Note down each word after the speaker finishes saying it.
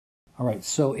All right,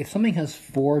 so if something has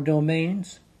 4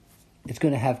 domains, it's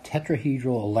going to have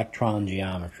tetrahedral electron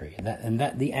geometry. And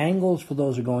the angles for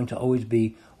those are going to always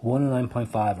be 1 and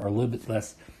 9.5 or a little bit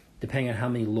less, depending on how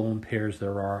many lone pairs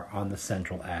there are on the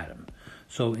central atom.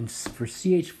 So for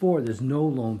CH4, there's no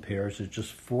lone pairs, there's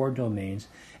just 4 domains,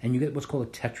 and you get what's called a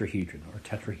tetrahedron, or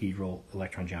tetrahedral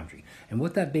electron geometry. And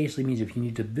what that basically means, if you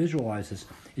need to visualize this,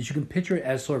 is you can picture it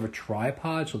as sort of a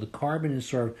tripod. So the carbon is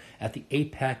sort of at the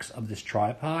apex of this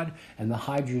tripod, and the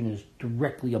hydrogen is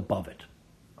directly above it.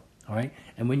 All right,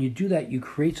 and when you do that, you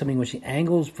create something which the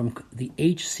angles from the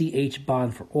HCH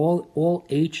bond for all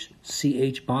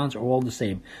HCH bonds are all the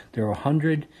same. They're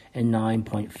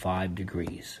 109.5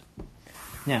 degrees.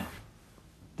 Now,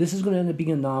 this is going to end up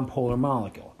being a nonpolar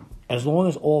molecule, as long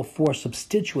as all 4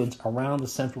 substituents around the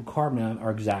central carbon atom are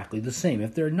exactly the same.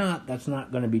 If they're not, that's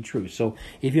not going to be true. So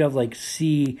if you have like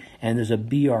C and there's a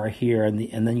BR here, and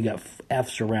then you got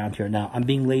Fs around here. Now, I'm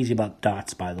being lazy about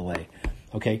dots, by the way.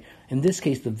 Okay, in this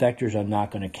case, the vectors are not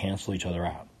going to cancel each other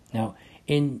out. Now,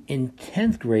 in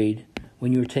 10th grade,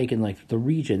 when you were taking like the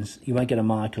regions, you might get a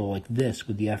molecule like this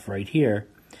with the F right here,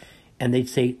 and they'd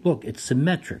say, look, it's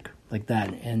symmetric, like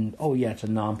that, and oh yeah, it's a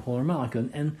nonpolar molecule.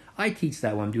 And I teach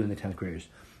that when I'm doing the 10th graders.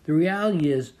 The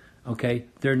reality is, okay,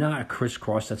 they're not a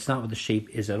crisscross. That's not what the shape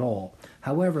is at all.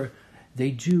 However,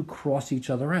 they do cross each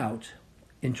other out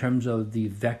in terms of the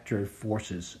vector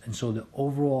forces, and so the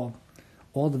overall,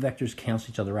 all the vectors cancel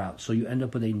each other out. So you end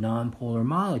up with a nonpolar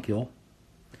molecule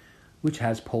which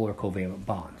has polar covalent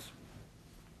bonds.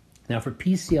 Now for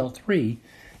PCl3,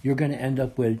 you're going to end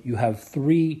up with, you have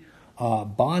 3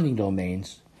 bonding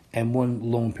domains and 1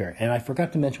 lone pair. And I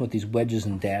forgot to mention what these wedges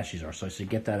and dashes are, so I should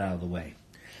get that out of the way.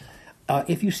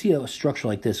 If you see a structure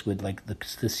like this with like the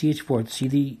CH4, see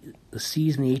the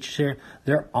C's and the H's here?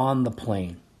 They're on the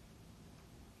plane.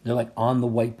 They're like on the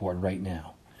whiteboard right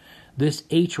now. This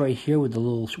H right here with the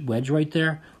little wedge right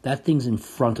there, that thing's in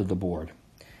front of the board.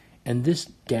 And this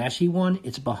dashy one,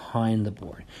 it's behind the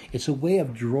board. It's a way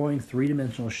of drawing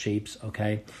 3-dimensional shapes,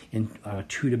 okay, in a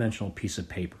 2-dimensional piece of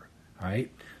paper, all right?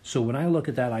 So when I look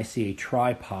at that, I see a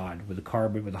tripod with the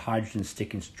carbon, with the hydrogen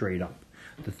sticking straight up.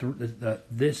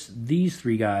 These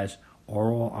 3 guys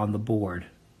are all on the board.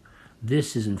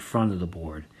 This is in front of the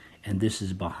board, and this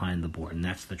is behind the board, and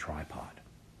that's the tripod.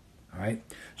 All right.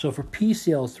 So for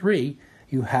PCl3,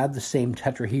 you have the same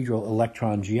tetrahedral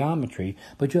electron geometry,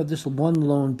 but you have this 1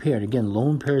 lone pair. And again,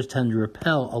 lone pairs tend to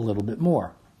repel a little bit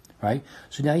more, right?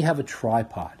 So now you have a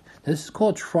tripod. Now, this is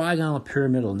called trigonal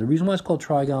pyramidal, and the reason why it's called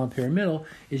trigonal pyramidal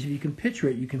is if you can picture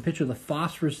it, you can picture the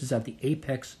phosphorus is at the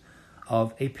apex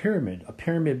of a pyramid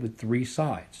with 3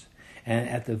 sides. And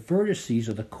at the vertices,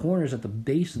 or the corners at the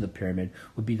base of the pyramid,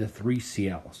 would be the 3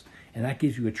 Cl's. And that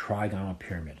gives you a trigonal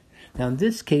pyramid. Now, in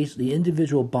this case, the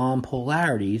individual bond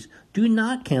polarities do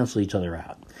not cancel each other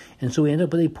out. And so we end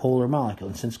up with a polar molecule.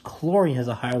 And since chlorine has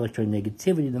a higher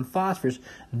electronegativity than phosphorus,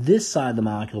 this side of the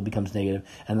molecule becomes negative,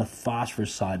 and the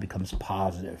phosphorus side becomes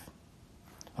positive.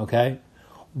 Okay?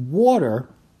 Water,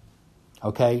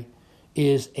 okay,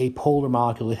 is a polar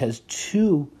molecule. It has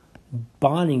 2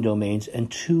 bonding domains and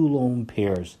 2 lone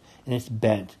pairs, and it's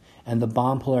bent. And the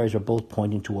bond polarities are both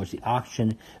pointing towards the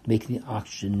oxygen, making the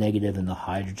oxygen negative and the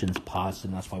hydrogens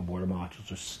positive. And that's why water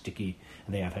molecules are sticky,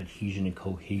 and they have adhesion and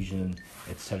cohesion,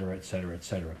 etc., etc.,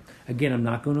 etc. Again, I'm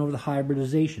not going over the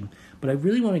hybridization, but I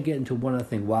really want to get into one other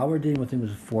thing. While we're dealing with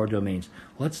things with 4 domains,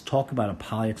 let's talk about a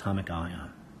polyatomic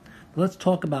ion. Let's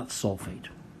talk about sulfate.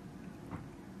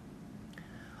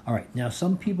 All right, now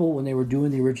some people, when they were doing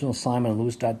the original assignment on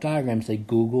Lewis dot diagrams, they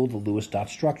Googled the Lewis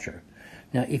dot structure.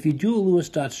 Now, if you do a Lewis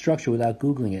dot structure without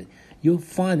Googling it, you'll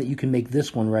find that you can make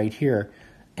this one right here.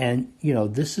 And, you know,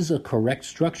 this is a correct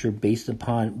structure based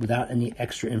upon, without any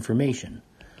extra information,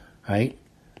 right?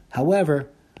 However,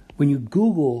 when you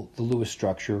Google the Lewis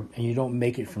structure and you don't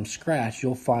make it from scratch,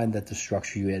 you'll find that the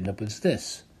structure you end up with is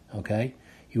this, okay?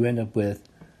 You end up with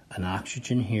an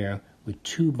oxygen here with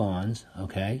 2 bonds,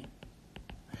 okay?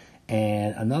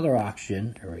 And another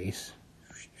oxygen, erase,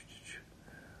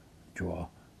 draw,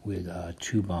 with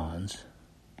 2 bonds,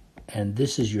 and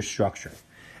this is your structure.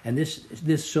 And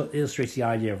this illustrates the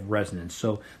idea of resonance.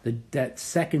 So that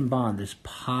second bond,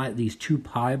 these 2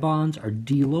 pi bonds are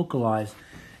delocalized,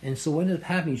 and so what ends up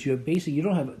happening is you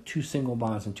don't have 2 single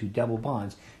bonds and 2 double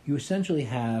bonds. You essentially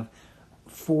have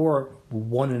 4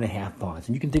 1.5 bonds,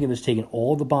 and you can think of it as taking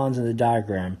all the bonds in the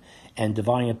diagram and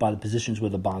dividing it by the positions where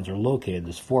the bonds are located.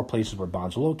 There's 4 places where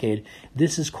bonds are located.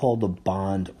 This is called the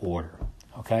bond order.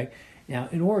 Okay. Now,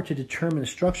 in order to determine a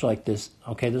structure like this,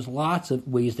 okay, there's lots of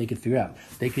ways they could figure out.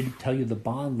 They could tell you the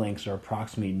bond lengths are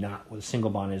approximately not what a single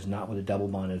bond is, not what a double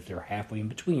bond is. They're halfway in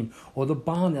between, or the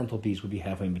bond enthalpies would be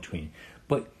halfway in between.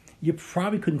 But you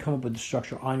probably couldn't come up with the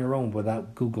structure on your own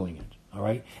without Googling it, all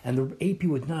right? And the AP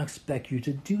would not expect you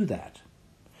to do that.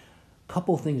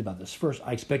 Couple of things about this. First,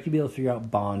 I expect you to be able to figure out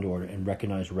bond order and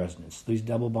recognize resonance. These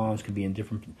double bonds could be in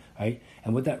different, right?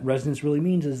 And what that resonance really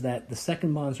means is that the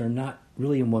second bonds are not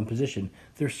really in one position.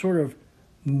 They're sort of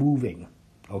moving,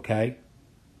 okay?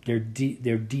 They're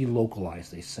delocalized,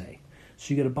 they say.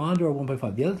 So you get a bond order of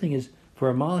 1.5. The other thing is, for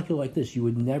a molecule like this, you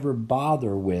would never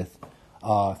bother with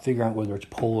figuring out whether it's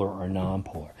polar or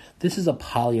nonpolar. This is a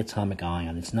polyatomic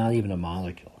ion. It's not even a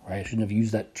molecule, right? I shouldn't have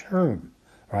used that term.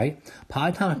 Right?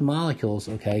 Polyatomic molecules,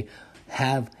 okay,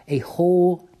 have a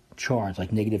whole charge,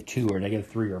 like -2 or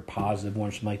 -3 or +1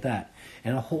 or something like that.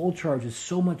 And a whole charge is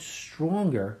so much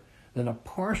stronger than a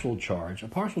partial charge. A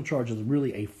partial charge is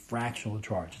really a fractional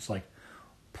charge. It's like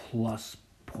plus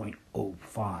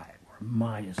 0.05 or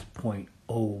minus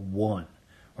 0.01,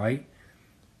 right?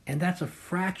 And that's a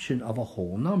fraction of a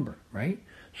whole number, right?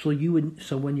 So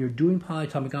when you're doing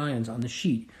polyatomic ions on the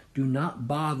sheet, do not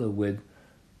bother with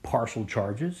partial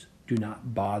charges. Do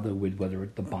not bother with whether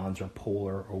the bonds are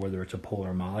polar or whether it's a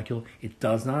polar molecule. It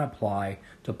does not apply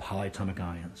to polyatomic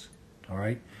ions, all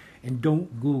right? And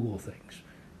don't Google things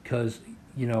because,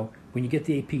 when you get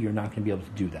the AP, you're not going to be able to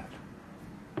do that.